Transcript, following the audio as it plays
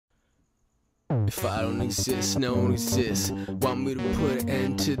If I don't exist, no one exists. Want me to put an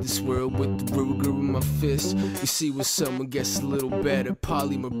end to this world with the ruger in my fist? You see, when someone gets a little better,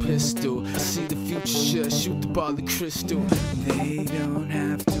 Polymer pistol. I see the future, shoot the ball of crystal. They don't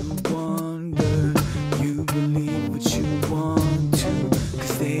have to wonder. You believe what you want to,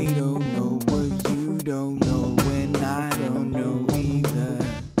 'cause they don't know what you don't know, and I don't know either.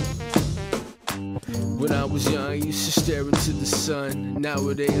 When I was young, I used to stare into the sun.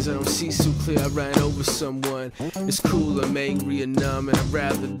 Nowadays, I don't see so clear, I ran over someone. It's cool, I'm angry and numb, and I'd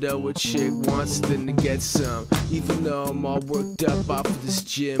rather know a chick wants than to get some. Even though I'm all worked up off of this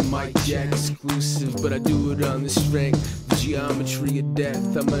gym, Mike Jack exclusive, but I do it on the strength, the geometry of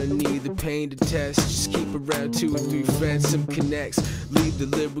death. I'm gonna need the pain to test. Just keep around 2 or 3 friends, some connects. Leave the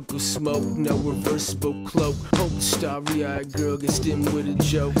lyrical smoke, no reversible cloak. Hope the starry-eyed girl gets dim with a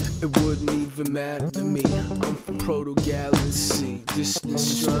joke. It wouldn't even matter to me. I'm from proto-galaxy, distant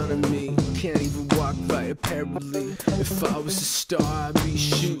astronomy. Can't even walk by apparently. If I was a star, I'd be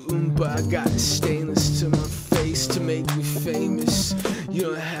shooting, but I got stainless to my face to make me famous. You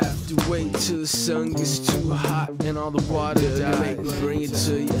don't have to wait till the sun gets too hot and all the water dies. Make me bring it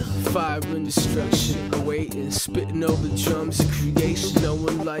to you. Fire and destruction, awaiting, spitting over drums of creation. No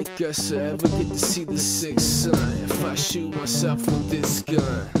one like us will ever get to see the sixth sun. If I shoot myself with this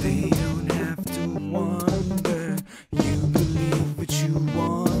gun, They don't have to wonder. You believe what you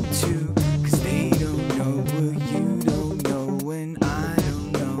want to, 'cause they don't know what you don't know, and I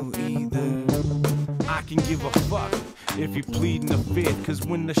don't know either. I can give a fuck if you plead in the fifth, 'cause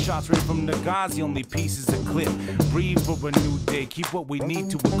when the shots rain from the gods, the only piece is a clip. Breathe for a new day, keep what we need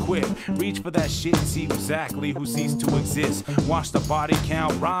to equip. Reach for that shit and see exactly who ceased to exist. Watch the body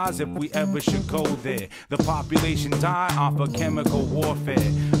count rise if we ever should go there. The population die off of chemical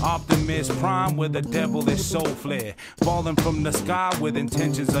warfare. Optimus Prime where the devil is so flare. Falling from the sky with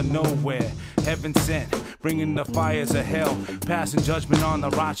intentions of nowhere. Heaven sent, bringing the fires of hell. Passing judgment on the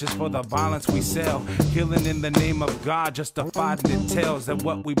righteous for the violence we sell. Killing in the name of God, justified in it tells that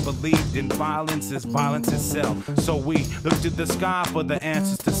what we believed in violence is violence itself. So we look to the sky for the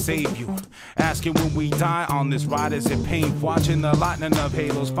answers to save you. Asking when we die on this ride, is it painful? Watching the lightning of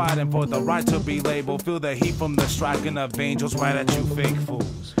halos, fighting for the right to be labeled. Feel the heat from the striking of angels right at you fake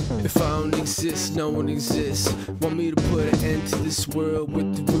fools. if I don't exist, no one exists. Want me to put an end to this world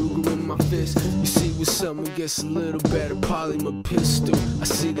with the ruger in my fist? You see, when someone gets a little better, Polymer pistol. I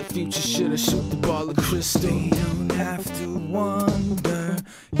see the future, should I shoot the ball of crystal? They don't have to wonder.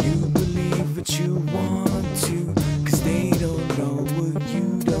 You believe what you want to, 'cause they don't know what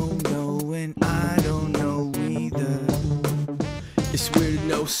you don't know, and I don't know either. It's weird to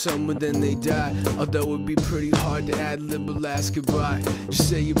know someone then they die, although it'd be pretty hard to ad-lib a last goodbye. Just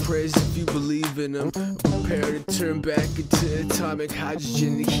say your prayers if you believe in them. Prepare to turn back into atomic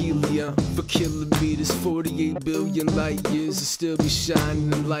hydrogen and helium. For kilometers, 48 billion light years will still be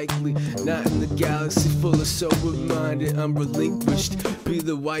shining and likely not in the galaxy full of sober-minded, unrelinquished. Be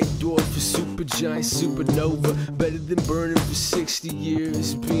the white dwarf for supergiant supernova. Better than burning for 60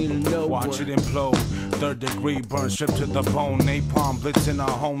 years, being a no one. Watch it implode, 3rd degree burn, stripped to the bone. Napalm blitz in our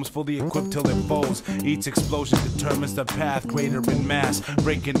homes, fully equipped till it folds. Each explosion determines the path, greater in mass,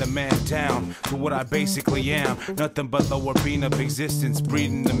 breaking the man down to what I basically am. Nothing but lower being of existence,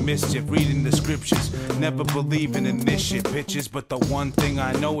 breeding the mischief, reading the scriptures. Never believing in this shit, bitches. But the one thing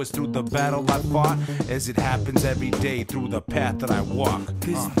I know is through the battle I fought, as it happens every day through the path that I walk.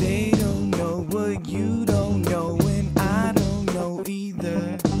 'Cause they don't know what you don't know, and I don't know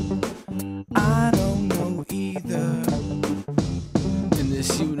either. I don't know either. In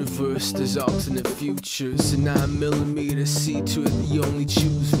this universe, there's alternate futures. A 9mm, see to it you only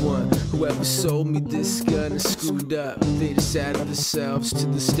choose one. Whoever sold me this gun is screwed up. They just added themselves to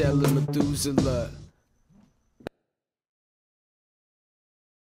the stellar Methuselah.